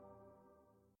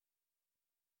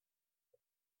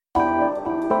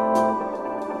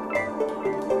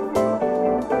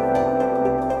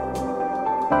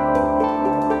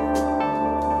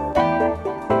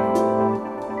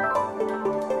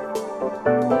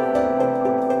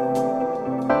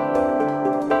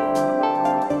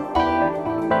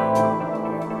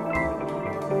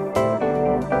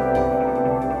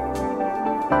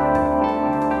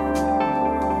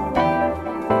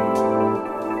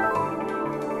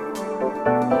In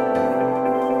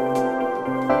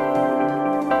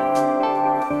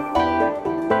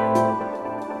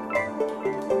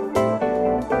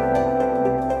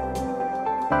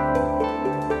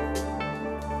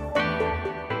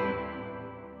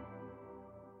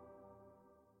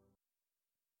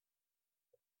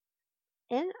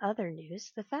other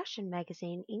news, the fashion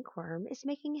magazine Inkworm is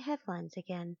making headlines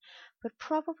again, but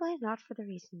probably not for the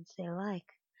reasons they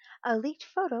like. A leaked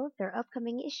photo of their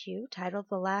upcoming issue, titled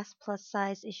The Last Plus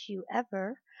Size Issue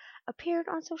Ever, appeared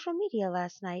on social media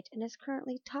last night and is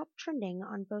currently top trending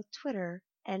on both Twitter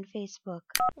and Facebook.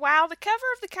 While the cover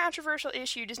of the controversial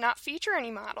issue does not feature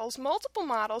any models, multiple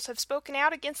models have spoken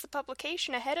out against the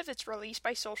publication ahead of its release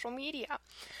by social media.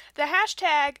 The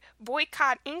hashtag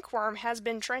 #BoycottInkworm has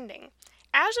been trending.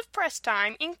 As of press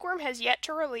time, Inkworm has yet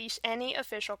to release any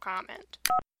official comment.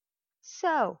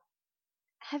 So,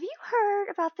 have you heard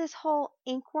about this whole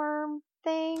Inkworm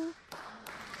thing?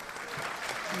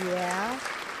 Yeah,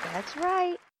 that's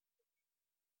right.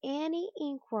 Annie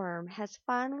Inkworm has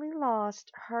finally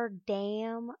lost her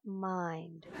damn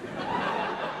mind.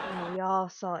 And we all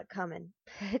saw it coming.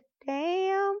 But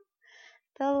damn,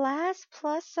 the last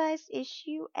plus-size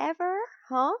issue ever,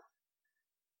 huh?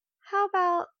 How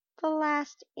about the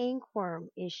last Inkworm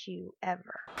issue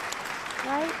ever,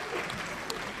 right?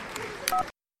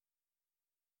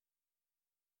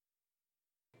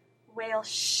 Well,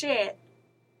 shit.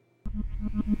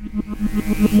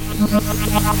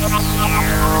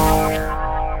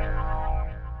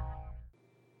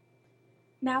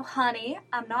 Now, honey,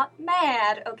 I'm not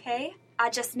mad, okay?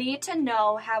 I just need to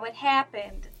know how it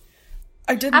happened.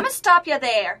 I didn't... I'm gonna stop you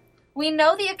there. We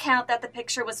know the account that the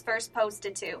picture was first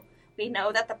posted to. We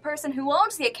know that the person who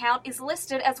owns the account is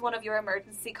listed as one of your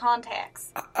emergency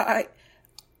contacts.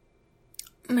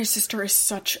 My sister is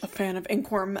such a fan of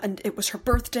Inkworm, and it was her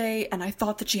birthday, and I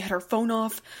thought that she had her phone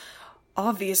off.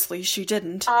 Obviously, she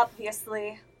didn't.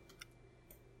 Obviously.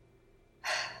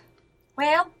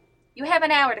 Well, you have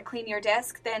an hour to clean your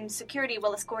desk, then security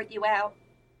will escort you out.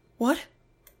 What?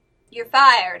 You're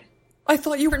fired. I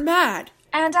thought you were mad.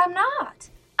 And I'm not.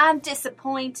 I'm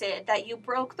disappointed that you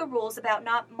broke the rules about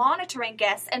not monitoring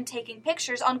guests and taking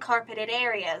pictures on carpeted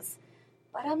areas.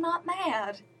 But I'm not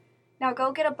mad. Now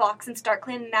go get a box and start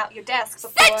cleaning out your desk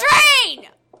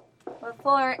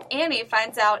before Annie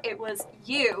finds out it was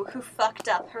you who fucked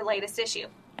up her latest issue.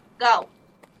 Go.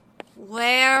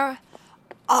 Where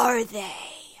are they?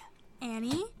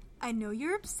 Annie, I know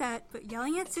you're upset, but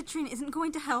yelling at Citrine isn't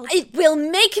going to help. It will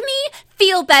make me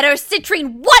feel better.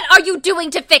 Citrine, what are you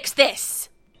doing to fix this?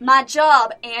 My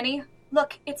job, Annie.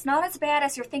 Look, it's not as bad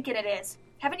as you're thinking it is.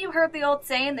 Haven't you heard the old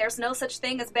saying, there's no such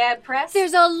thing as bad press?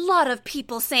 There's a lot of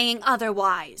people saying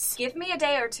otherwise. Give me a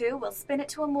day or two, we'll spin it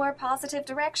to a more positive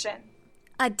direction.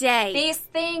 A day. These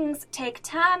things take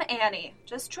time, Annie.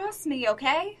 Just trust me,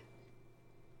 okay?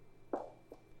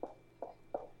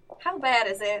 How bad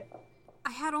is it?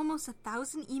 I had almost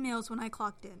 1,000 emails when I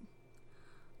clocked in.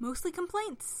 Mostly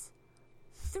complaints.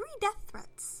 3 death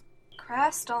threats.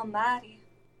 Christ almighty.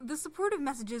 The supportive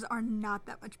messages are not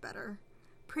that much better.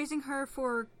 Praising her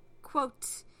for,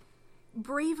 quote,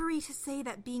 bravery to say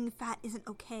that being fat isn't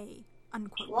okay,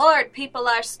 unquote. Lord, people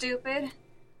are stupid.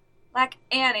 Like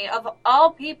Annie, of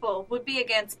all people, would be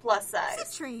against plus size.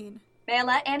 Citrine.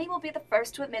 Mela, Annie will be the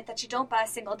first to admit that she don't buy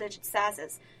single-digit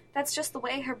sizes. That's just the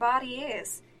way her body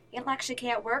is. Ain't like she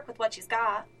can't work with what she's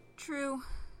got. True.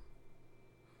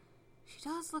 She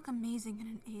does look amazing in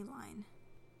an A-line.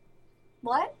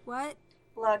 What? What?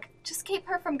 Look, just keep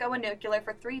her from going nuclear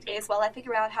for 3 days while I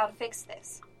figure out how to fix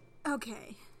this.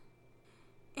 Okay.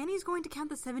 Annie's going to count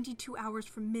the 72 hours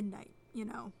from midnight, you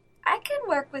know. I can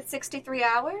work with 63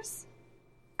 hours.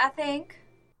 I think.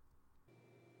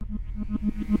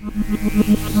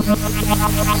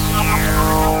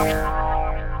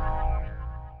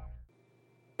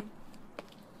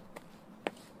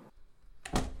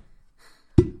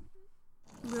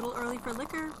 Little early for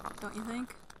liquor, don't you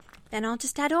think? Then I'll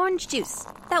just add orange juice.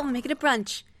 That will make it a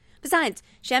brunch. Besides,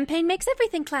 champagne makes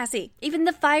everything classy, even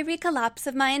the fiery collapse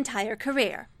of my entire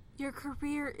career. Your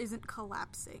career isn't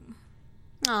collapsing.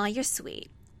 Aw, you're sweet.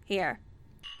 Here.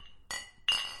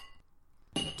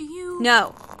 Do you...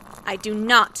 No, I do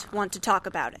not want to talk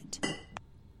about it.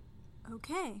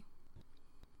 Okay.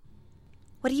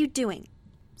 What are you doing?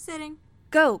 Sitting.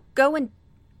 Go and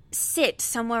sit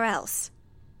somewhere else.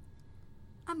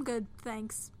 I'm good,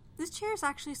 thanks. This chair is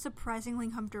actually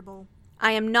surprisingly comfortable.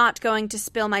 I am not going to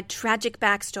spill my tragic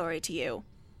backstory to you.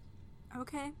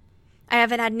 Okay. I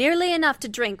haven't had nearly enough to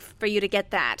drink for you to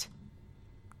get that.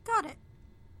 Got it.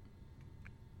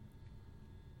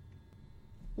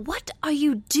 What are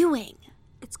you doing?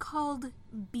 It's called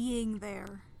being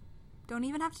there. Don't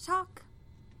even have to talk.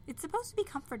 It's supposed to be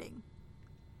comforting.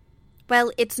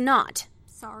 Well, it's not.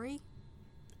 Sorry?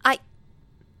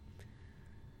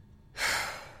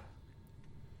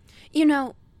 You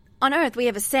know, on Earth we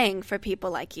have a saying for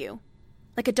people like you.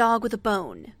 Like a dog with a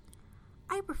bone.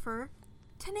 I prefer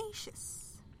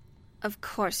tenacious. Of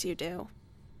course you do.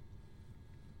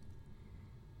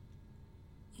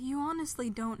 You honestly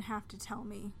don't have to tell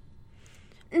me.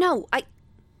 No,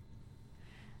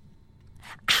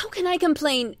 How can I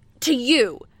complain to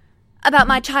you about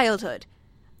my childhood?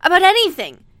 About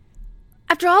anything?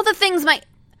 After all the things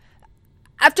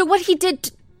After what he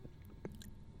did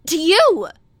to you!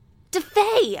 To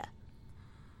Faye!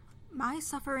 My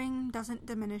suffering doesn't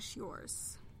diminish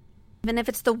yours. Even if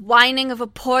it's the whining of a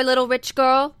poor little rich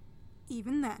girl?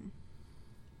 Even then.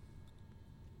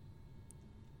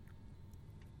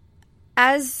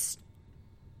 As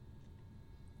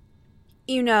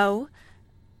you know,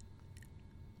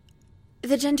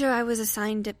 the gender I was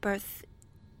assigned at birth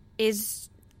is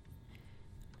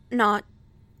not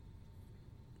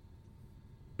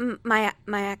my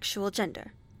actual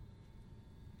gender.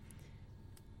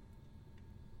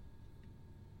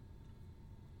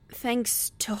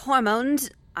 Thanks to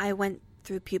hormones, I went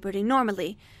through puberty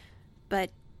normally, but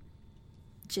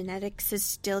genetics is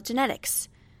still genetics.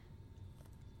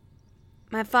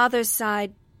 My father's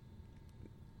side,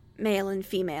 male and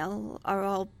female, are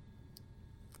all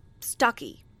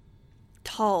stocky,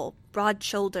 tall,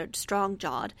 broad-shouldered,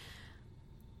 strong-jawed.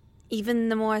 Even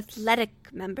the more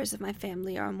athletic members of my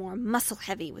family are more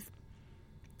muscle-heavy with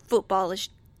footballish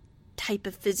type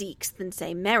of physiques than,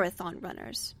 say, marathon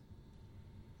runners.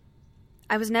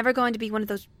 I was never going to be one of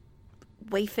those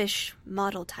waifish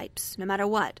model types, no matter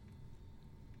what.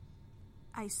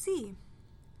 I see.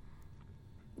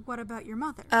 What about your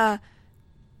mother? I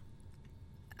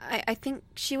think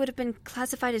she would have been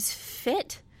classified as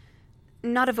fit.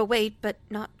 Not overweight, but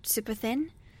not super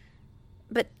thin.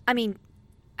 But, I mean,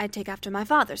 I take after my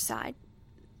father's side.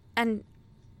 And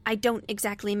I don't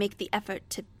exactly make the effort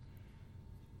to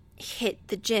hit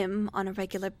the gym on a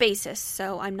regular basis,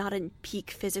 so I'm not in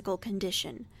peak physical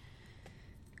condition.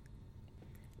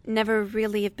 Never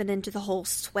really have been into the whole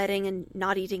sweating and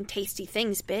not eating tasty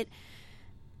things bit.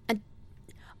 And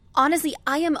honestly,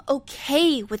 I am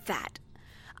okay with that.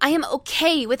 I am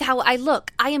okay with how I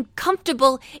look. I am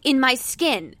comfortable in my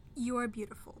skin. You are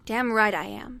beautiful. Damn right I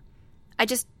am. I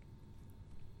just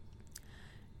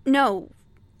know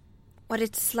what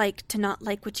it's like to not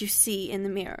like what you see in the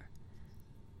mirror.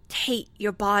 To hate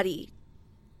your body.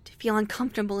 To feel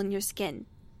uncomfortable in your skin.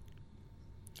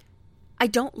 I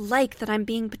don't like that I'm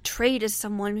being portrayed as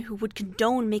someone who would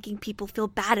condone making people feel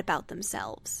bad about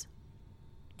themselves.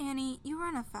 Annie, you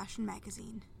run a fashion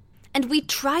magazine. And we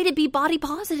try to be body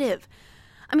positive.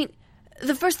 I mean,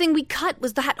 the first thing we cut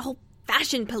was that whole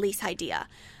fashion police idea.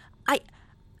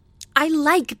 I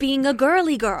like being a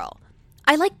girly girl.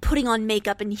 I like putting on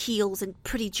makeup and heels and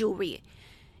pretty jewelry.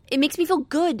 It makes me feel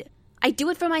good. I do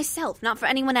it for myself, not for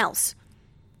anyone else.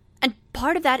 And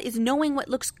part of that is knowing what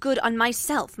looks good on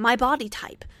myself, my body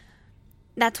type.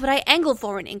 That's what I angle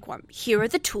for in Inkwurm. Here are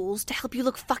the tools to help you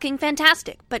look fucking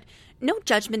fantastic. But no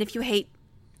judgment if you hate,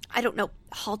 I don't know,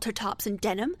 halter tops and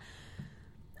denim.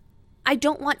 I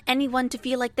don't want anyone to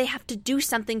feel like they have to do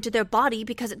something to their body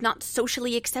because it's not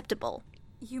socially acceptable.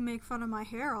 You make fun of my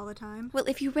hair all the time. Well,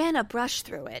 if you ran a brush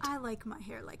through it... I like my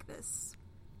hair like this.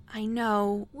 I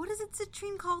know. What is it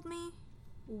Citrine called me?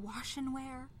 Wash and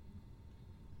wear?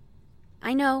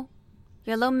 I know.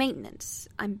 You're low maintenance.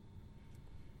 I'm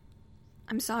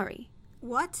sorry.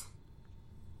 What?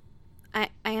 I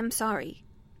am sorry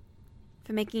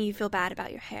for making you feel bad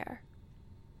about your hair.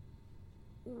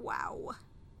 Wow.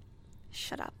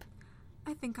 Shut up.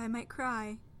 I think I might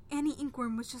cry. Annie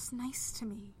Inkwurm was just nice to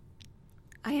me.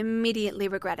 I immediately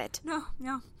regret it. No.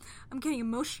 I'm getting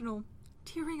emotional.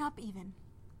 Tearing up even.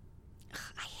 Ugh,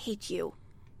 I hate you.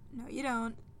 No, you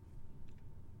don't.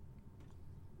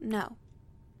 No.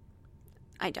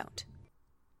 I don't.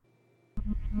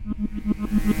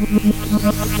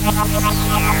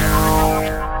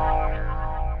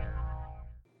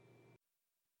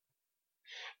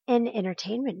 In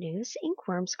entertainment news,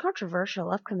 Inkwurm's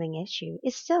controversial upcoming issue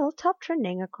is still top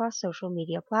trending across social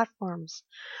media platforms.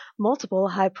 Multiple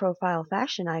high-profile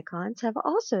fashion icons have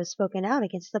also spoken out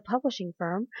against the publishing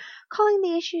firm, calling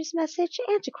the issue's message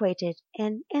antiquated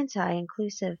and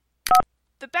anti-inclusive.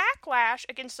 The backlash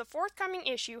against the forthcoming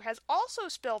issue has also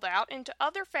spilled out into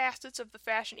other facets of the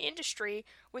fashion industry,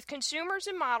 with consumers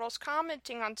and models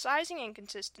commenting on sizing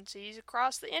inconsistencies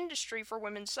across the industry for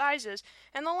women's sizes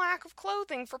and the lack of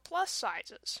clothing for plus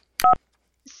sizes.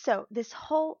 So, this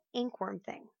whole inkworm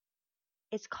thing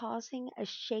is causing a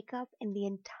shakeup in the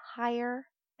entire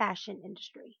fashion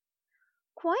industry.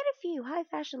 Quite a few high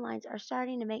fashion lines are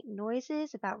starting to make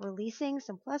noises about releasing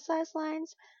some plus size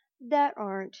lines that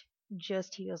aren't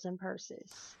just heels and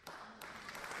purses.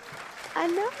 I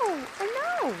know.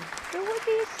 It would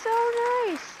be so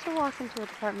nice to walk into a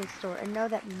department store and know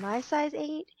that my size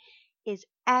 8 is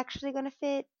actually going to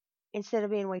fit instead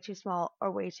of being way too small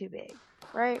or way too big,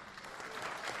 right?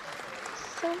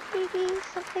 So maybe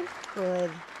something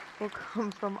good will come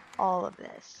from all of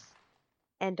this.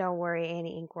 And don't worry,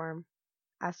 Annie Inkworm.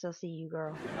 I still see you,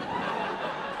 girl.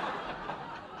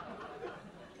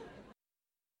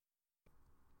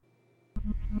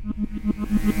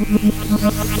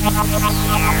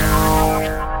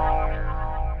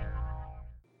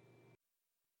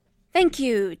 Thank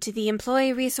you to the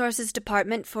Employee Resources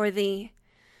Department for the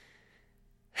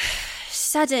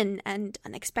sudden and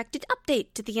unexpected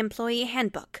update to the Employee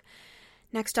Handbook.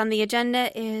 Next on the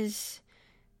agenda is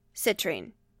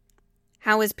Citrine.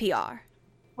 How is PR?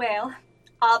 Well,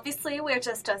 obviously we're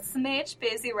just a smidge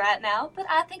busy right now, but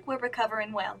I think we're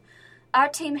recovering well. Our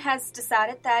team has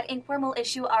decided that Inkworm will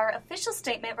issue our official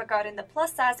statement regarding the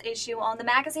plus-size issue on the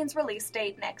magazine's release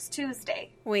date next Tuesday.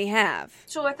 We have.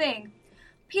 Sure thing.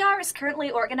 PR is currently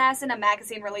organizing a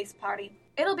magazine release party.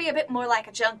 It'll be a bit more like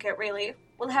a junket, really.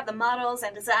 We'll have the models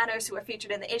and designers who are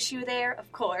featured in the issue there,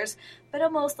 of course, but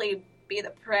it'll mostly be the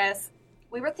press.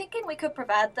 We were thinking we could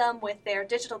provide them with their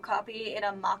digital copy in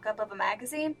a mock-up of a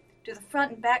magazine, do the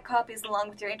front and back copies along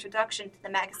with your introduction to the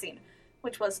magazine,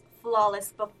 which was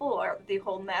flawless before the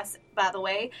whole mess, by the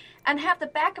way, and have the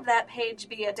back of that page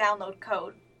be a download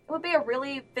code. It would be a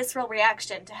really visceral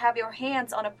reaction to have your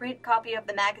hands on a print copy of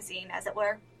the magazine, as it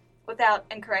were, without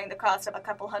incurring the cost of a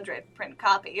couple hundred print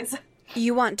copies.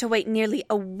 You want to wait nearly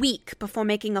a week before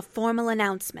making a formal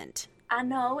announcement. I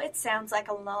know it sounds like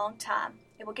a long time.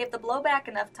 It will give the blowback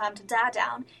enough time to die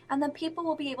down, and then people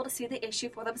will be able to see the issue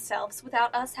for themselves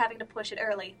without us having to push it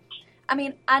early. I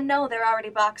mean, I know they're already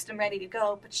boxed and ready to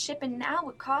go, but shipping now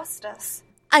would cost us.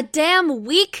 A damn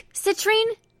week,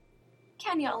 Citrine?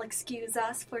 Can y'all excuse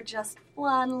us for just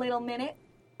one little minute?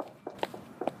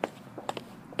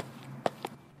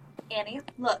 Annie,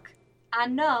 look, I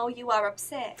know you are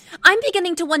upset. I'm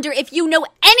beginning to wonder if you know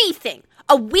anything.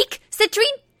 A week,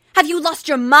 Citrine? Have you lost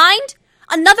your mind?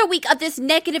 Another week of this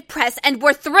negative press and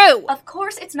we're through. Of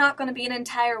course it's not going to be an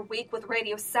entire week with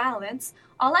radio silence.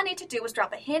 All I need to do is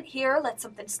drop a hint here, let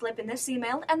something slip in this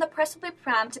email, and the press will be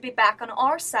primed to be back on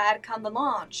our side come the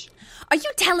launch. Are you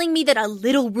telling me that a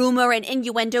little rumor and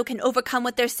innuendo can overcome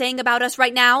what they're saying about us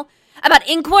right now? About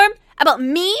Inkworm? About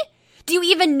me? Do you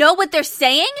even know what they're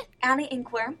saying? Annie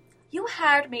Inkworm, you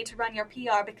hired me to run your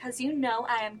PR because you know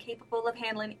I am capable of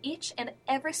handling each and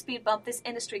every speed bump this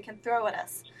industry can throw at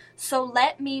us. So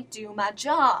let me do my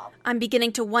job. I'm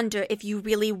beginning to wonder if you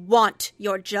really want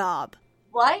your job.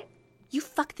 What? You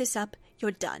fuck this up,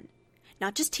 you're done.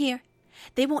 Not just here.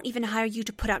 They won't even hire you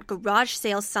to put out garage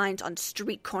sale signs on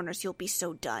street corners. You'll be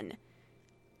so done.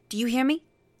 Do you hear me?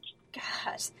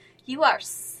 God, you are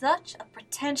such a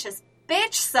pretentious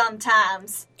bitch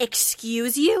sometimes.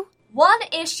 Excuse you? One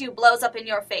issue blows up in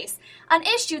your face. An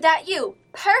issue that you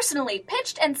personally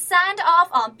pitched and signed off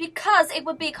on because it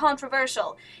would be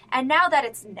controversial. And now that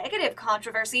it's negative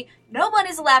controversy, no one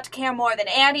is allowed to care more than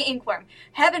Annie Inkworm.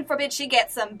 Heaven forbid she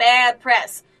gets some bad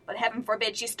press. But heaven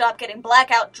forbid she stop getting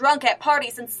blackout drunk at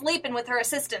parties and sleeping with her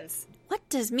assistants. What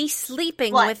does me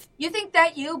sleeping What? with... You think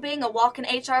that you being a walking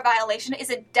HR violation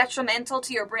isn't detrimental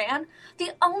to your brand?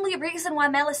 The only reason why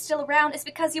Mel is still around is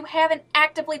because you haven't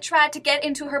actively tried to get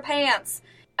into her pants.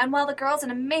 And while the girl's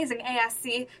an amazing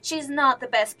AIC, she's not the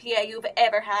best PA you've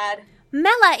ever had.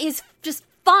 Mela is just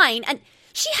fine, and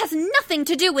she has nothing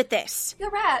to do with this. You're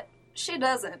right, she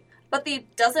doesn't. But the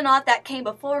does-not that came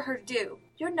before her do.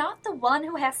 You're not the one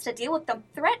who has to deal with them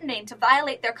threatening to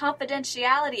violate their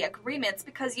confidentiality agreements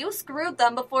because you screwed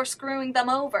them before screwing them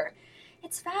over.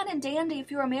 It's fine and dandy if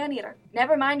you're a man-eater.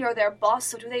 Never mind you're their boss,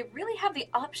 so do they really have the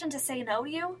option to say no to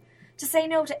you? To say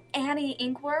no to Annie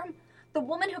Inkworm? The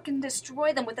woman who can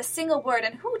destroy them with a single word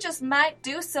and who just might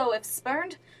do so if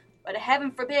spurned? But heaven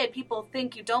forbid people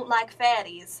think you don't like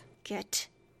fatties. Get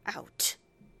out.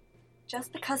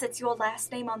 Just because it's your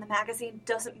last name on the magazine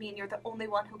doesn't mean you're the only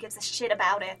one who gives a shit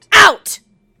about it. Out!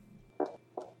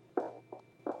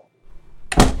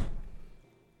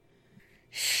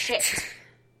 Shit.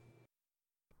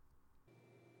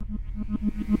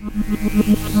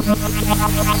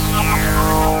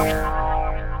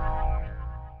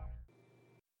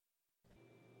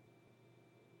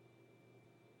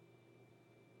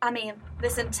 I mean,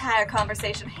 this entire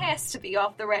conversation has to be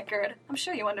off the record. I'm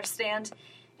sure you understand.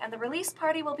 And the release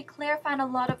party will be clarifying a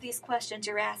lot of these questions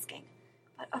you're asking.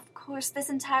 But of course, this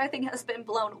entire thing has been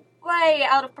blown way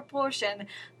out of proportion.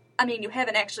 I mean, you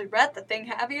haven't actually read the thing,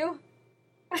 have you?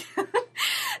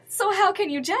 So how can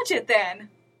you judge it then?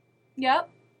 Yep.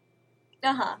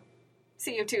 Uh-huh.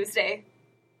 See you Tuesday.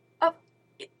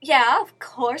 Yeah, of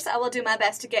course. I will do my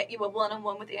best to get you a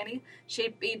one-on-one with Annie.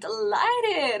 She'd be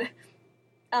delighted.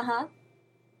 Uh-huh.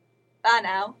 Bye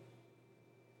now.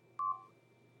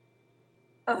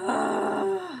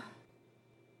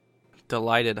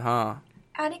 Delighted, huh?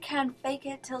 Annie can't fake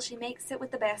it till she makes it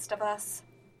with the best of us.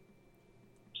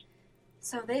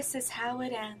 So this is how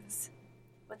it ends.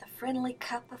 With a friendly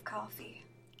cup of coffee.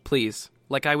 Please,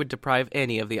 like I would deprive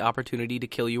Annie of the opportunity to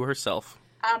kill you herself.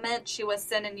 I meant she was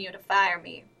sending you to fire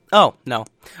me. Oh, no.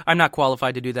 I'm not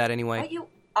qualified to do that anyway. But you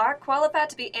are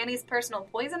qualified to be Annie's personal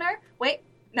poisoner? Wait,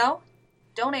 no.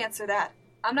 Don't answer that.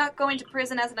 I'm not going to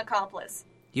prison as an accomplice.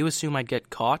 You assume I'd get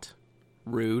caught?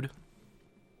 Rude.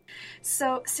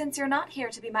 So, since you're not here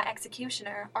to be my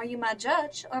executioner, are you my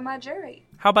judge or my jury?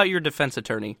 How about your defense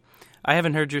attorney? I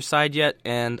haven't heard your side yet,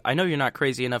 and I know you're not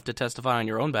crazy enough to testify on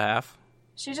your own behalf.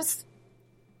 She just...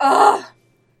 Ugh!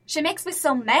 She makes me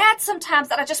so mad sometimes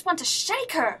that I just want to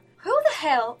shake her. Who the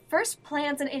hell first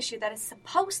plans an issue that is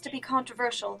supposed to be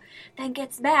controversial, then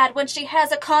gets mad when she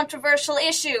has a controversial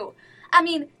issue? I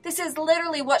mean, this is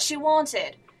literally what she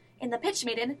wanted. In the pitch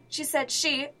meeting, she said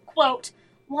she, quote,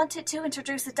 wanted to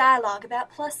introduce a dialogue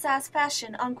about plus-size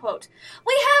fashion, unquote.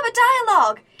 We have a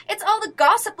dialogue! It's all the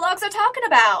gossip blogs are talking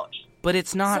about! But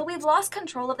it's not... So we've lost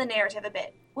control of the narrative a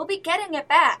bit. We'll be getting it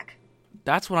back.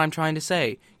 That's what I'm trying to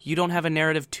say. You don't have a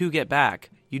narrative to get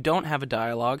back. You don't have a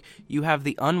dialogue. You have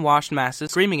the unwashed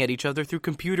masses screaming at each other through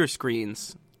computer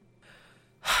screens.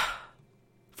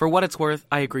 For what it's worth,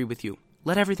 I agree with you.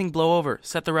 Let everything blow over.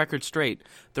 Set the record straight.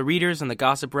 The readers and the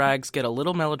gossip rags get a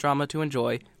little melodrama to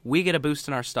enjoy. We get a boost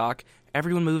in our stock.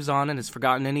 Everyone moves on and is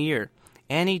forgotten in a year.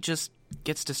 Annie just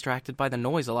gets distracted by the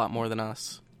noise a lot more than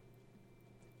us.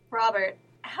 Robert,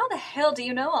 how the hell do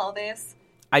you know all this?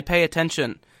 I pay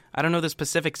attention. I don't know the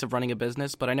specifics of running a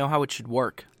business, but I know how it should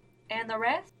work. And the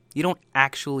rest? You don't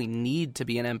actually need to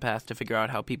be an empath to figure out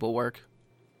how people work.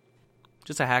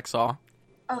 Just a hacksaw.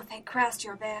 Oh, thank Christ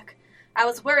you're back. I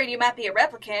was worried you might be a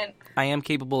replicant. I am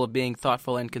capable of being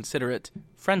thoughtful and considerate.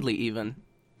 Friendly, even.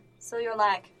 So you're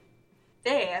like,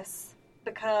 this,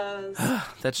 because...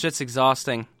 That shit's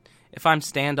exhausting. If I'm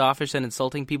standoffish and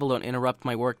insulting people, don't interrupt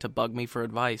my work to bug me for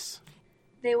advice.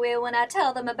 They will when I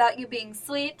tell them about you being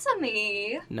sweet to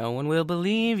me. No one will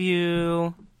believe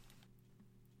you.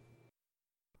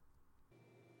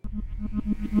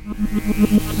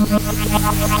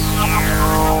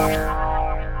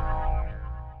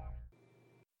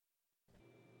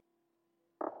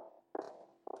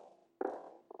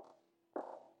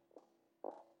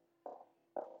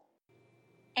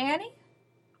 Annie?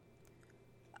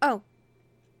 Oh.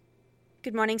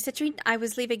 Good morning, Citrine. I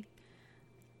was leaving...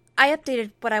 I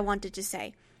updated what I wanted to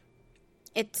say.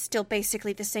 It's still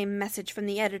basically the same message from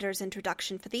the editor's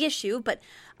introduction for the issue, but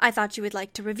I thought you would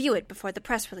like to review it before the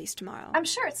press release tomorrow. I'm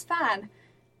sure it's fine,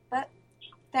 but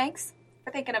thanks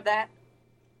for thinking of that.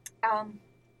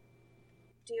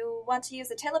 Do you want to use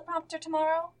a teleprompter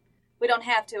tomorrow? We don't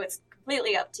have to, it's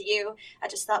completely up to you. I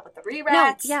just thought with the rewrites...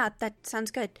 No, yeah, that sounds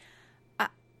good.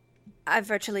 I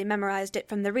virtually memorized it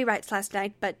from the rewrites last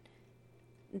night, but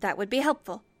that would be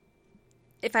helpful.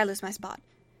 If I lose my spot.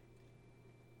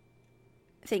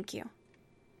 Thank you.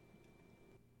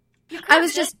 I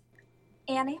was just...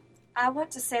 Annie, I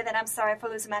want to say that I'm sorry for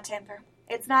losing my temper.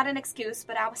 It's not an excuse,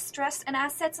 but I was stressed and I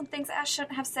said some things I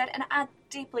shouldn't have said, and I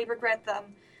deeply regret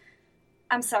them.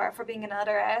 I'm sorry for being an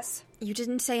utter ass. You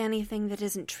didn't say anything that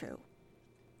isn't true.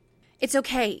 It's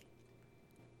okay.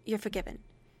 You're forgiven.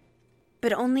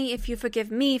 But only if you forgive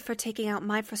me for taking out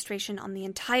my frustration on the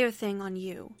entire thing on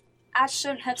you. I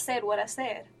shouldn't have said what I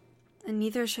said. And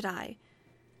neither should I.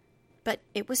 But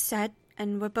it was said,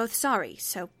 and we're both sorry,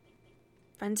 so...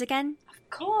 Friends again? Of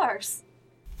course.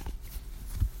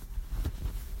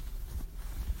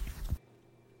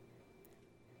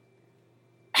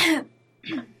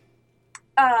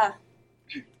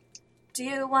 Do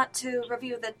you want to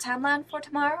review the timeline for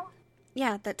tomorrow?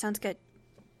 Yeah, that sounds good.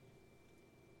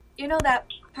 You know that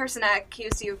person I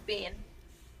accused you of being?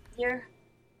 You're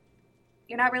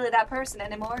not really that person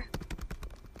anymore.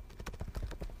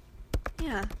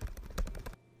 Yeah.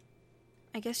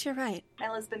 I guess you're right.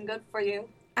 Ella's been good for you.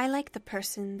 I like the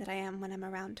person that I am when I'm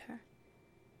around her.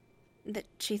 That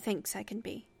she thinks I can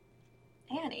be.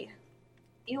 Annie,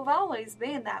 you've always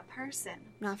been that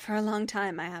person. Not for a long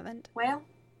time, I haven't. Well,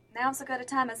 Now's as good a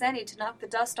time as any to knock the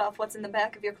dust off what's in the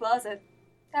back of your closet.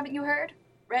 Haven't you heard?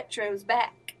 Retro's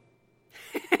back.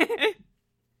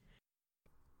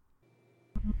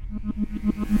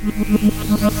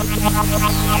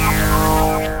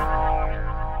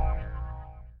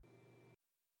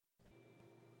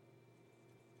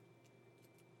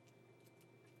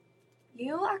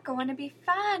 You are going to be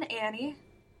fine, Annie.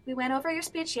 We went over your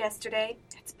speech yesterday.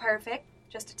 It's perfect.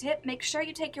 Just a tip, make sure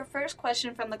you take your first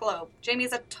question from the globe.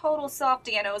 Jamie's a total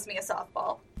softie and owes me a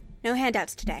softball. No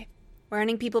handouts today. We're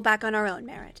earning people back on our own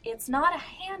merit. It's not a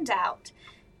handout.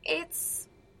 It's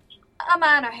a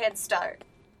minor head start.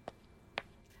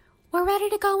 We're ready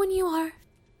to go when you are.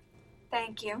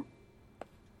 Thank you.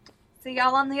 See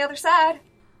y'all on the other side.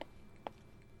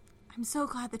 I'm so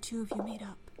glad the two of you made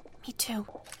up. Me too.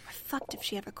 We're fucked if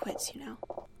she ever quits, you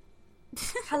know.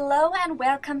 Hello and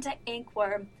welcome to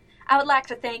Inkworm. I would like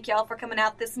to thank y'all for coming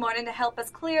out this morning to help us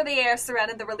clear the air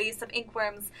surrounding the release of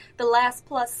Inkworm's The Last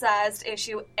Plus-Sized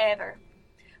Issue Ever.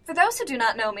 For those who do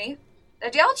not know me,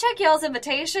 did y'all check y'all's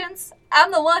invitations?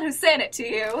 I'm the one who sent it to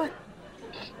you.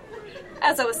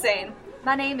 As I was saying,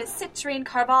 my name is Citrine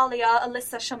Carvalha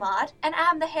Alyssa Shamad, and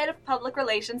I'm the head of public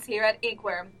relations here at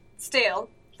Inkworm. Still,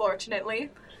 fortunately.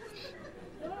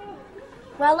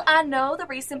 Well, I know the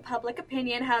recent public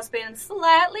opinion has been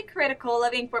slightly critical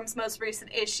of Inkworm's most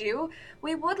recent issue.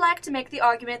 We would like to make the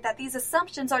argument that these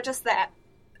assumptions are just that,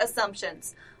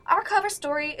 assumptions. Our cover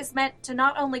story is meant to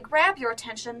not only grab your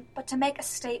attention, but to make a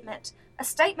statement. A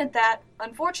statement that,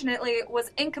 unfortunately, was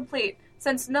incomplete,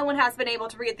 since no one has been able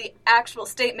to read the actual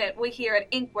statement we here at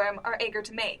Inkworm are eager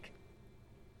to make.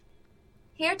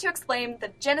 Here to explain the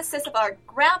genesis of our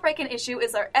groundbreaking issue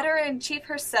is our editor-in-chief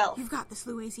herself. You've got this,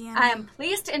 Louisiana. I am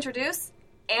pleased to introduce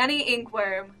Annie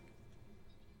Inkworm.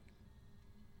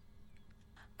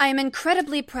 I am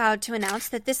incredibly proud to announce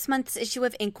that this month's issue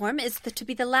of Inkworm is to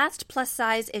be the last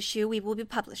plus-size issue we will be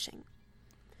publishing.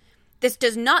 This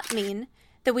does not mean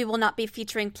that we will not be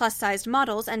featuring plus-sized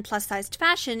models and plus-sized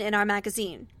fashion in our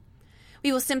magazine.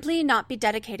 We will simply not be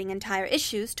dedicating entire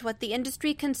issues to what the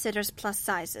industry considers plus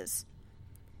sizes.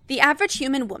 The average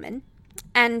human woman,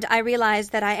 and I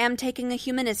realize that I am taking a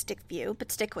humanistic view, but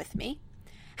stick with me,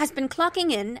 has been clocking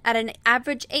in at an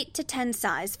average 8 to 10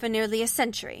 size for nearly a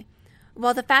century,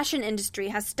 while the fashion industry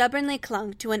has stubbornly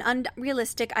clung to an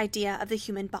unrealistic idea of the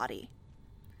human body.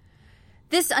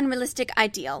 This unrealistic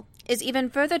ideal is even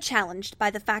further challenged by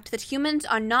the fact that humans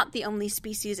are not the only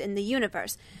species in the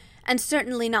universe, and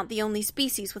certainly not the only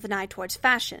species with an eye towards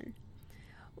fashion.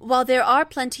 While there are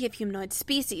plenty of humanoid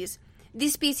species,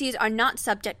 these species are not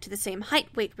subject to the same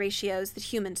height-weight ratios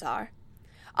that humans are.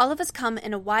 All of us come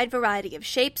in a wide variety of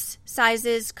shapes,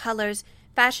 sizes, colors,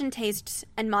 fashion tastes,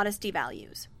 and modesty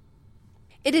values.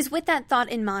 It is with that thought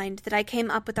in mind that I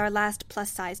came up with our last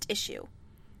plus-sized issue.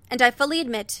 And I fully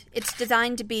admit it's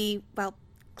designed to be, well,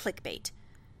 clickbait.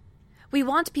 We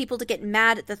want people to get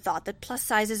mad at the thought that plus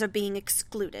sizes are being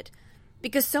excluded,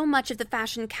 because so much of the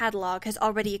fashion catalog has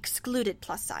already excluded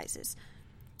plus sizes.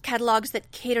 Catalogs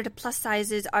that cater to plus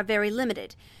sizes are very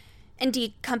limited.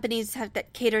 Indeed, companies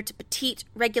that cater to petite,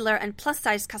 regular, and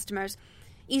plus-size customers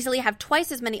easily have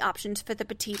twice as many options for the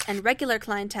petite and regular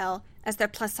clientele as their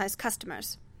plus-size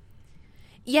customers.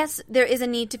 Yes, there is a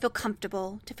need to feel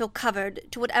comfortable, to feel covered,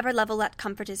 to whatever level that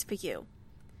comfort is for you.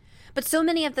 But so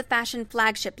many of the fashion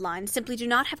flagship lines simply do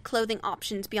not have clothing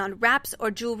options beyond wraps or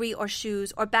jewelry or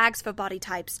shoes or bags for body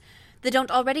types that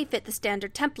don't already fit the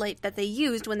standard template that they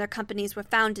used when their companies were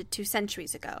founded 2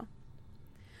 centuries ago.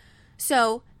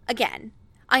 So, again,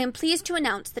 I am pleased to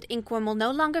announce that Inkworm will no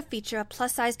longer feature a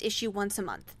plus-sized issue once a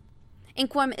month.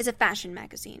 Inkworm is a fashion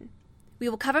magazine. We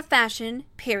will cover fashion,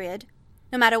 period,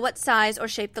 no matter what size or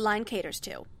shape the line caters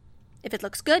to. If it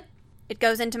looks good, it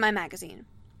goes into my magazine.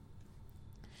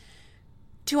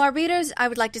 To our readers, I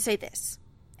would like to say this.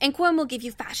 Inkworm will give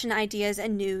you fashion ideas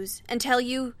and news, and tell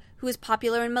you who is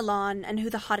popular in Milan and who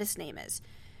the hottest name is.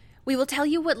 We will tell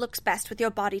you what looks best with your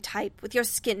body type, with your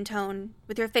skin tone,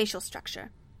 with your facial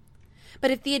structure. But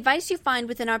if the advice you find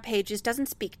within our pages doesn't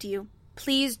speak to you,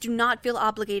 please do not feel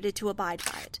obligated to abide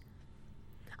by it.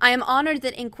 I am honored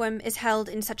that Inkworm is held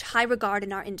in such high regard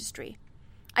in our industry.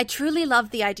 I truly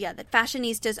love the idea that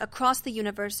fashionistas across the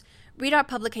universe read our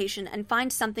publication and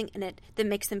find something in it that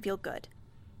makes them feel good.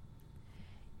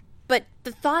 But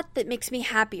the thought that makes me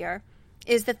happier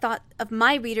is the thought of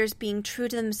my readers being true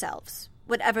to themselves,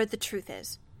 whatever the truth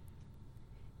is.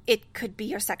 It could be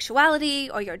your sexuality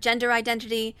or your gender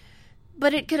identity,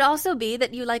 but it could also be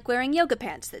that you like wearing yoga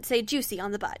pants that say juicy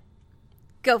on the butt.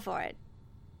 Go for it.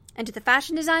 And to the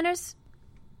fashion designers,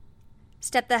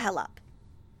 step the hell up.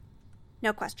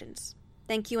 No questions.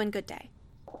 Thank you and good day.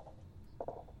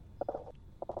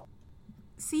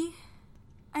 See?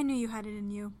 I knew you had it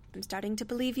in you. I'm starting to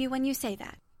believe you when you say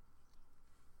that.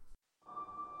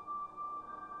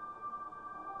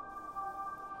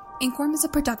 Inchworm is a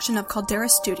production of Caldera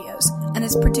Studios and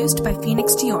is produced by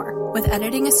Phoenix Dior, with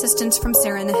editing assistance from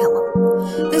Sarah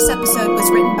Nahillam. This episode was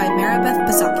written by Maribeth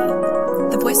Bazaki.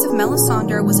 The voice of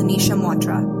Melisandre was Anisha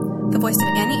Moitra. The voice of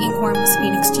Annie Inchworm was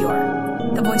Phoenix Dior.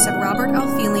 The voice of Robert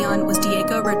Alfelion was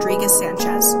Diego Rodriguez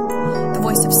Sanchez. The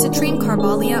voice of Citrine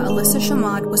Carvalia Alyssa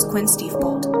Shamad was Quinn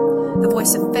Steefbold. The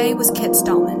voice of Faye was Kit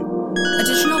Stallman.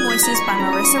 Additional voices by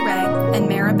Marissa Ray and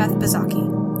Maribeth Bazaki.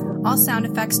 All sound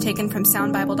effects taken from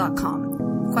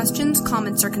soundbible.com. Questions,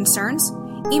 comments, or concerns?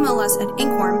 Email us at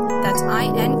inchworm, that's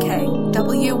INKWYRM,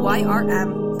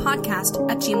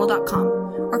 podcast@gmail.com,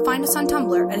 or find us on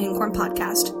Tumblr at Inchworm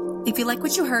Podcast. If you like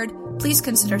what you heard, please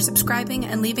consider subscribing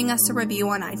and leaving us a review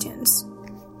on iTunes.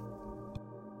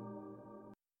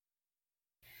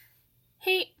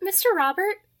 Hey, Mr.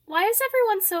 Robert, why is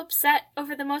everyone so upset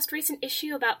over the most recent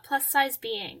issue about plus-size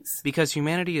beings? Because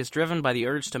humanity is driven by the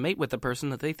urge to mate with the person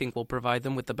that they think will provide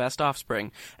them with the best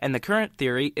offspring. And the current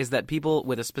theory is that people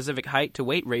with a specific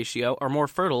height-to-weight ratio are more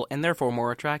fertile and therefore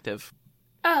more attractive.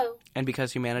 Oh. And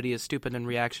because humanity is stupid and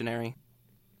reactionary.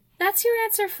 That's your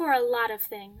answer for a lot of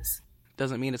things.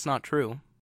 Doesn't mean it's not true.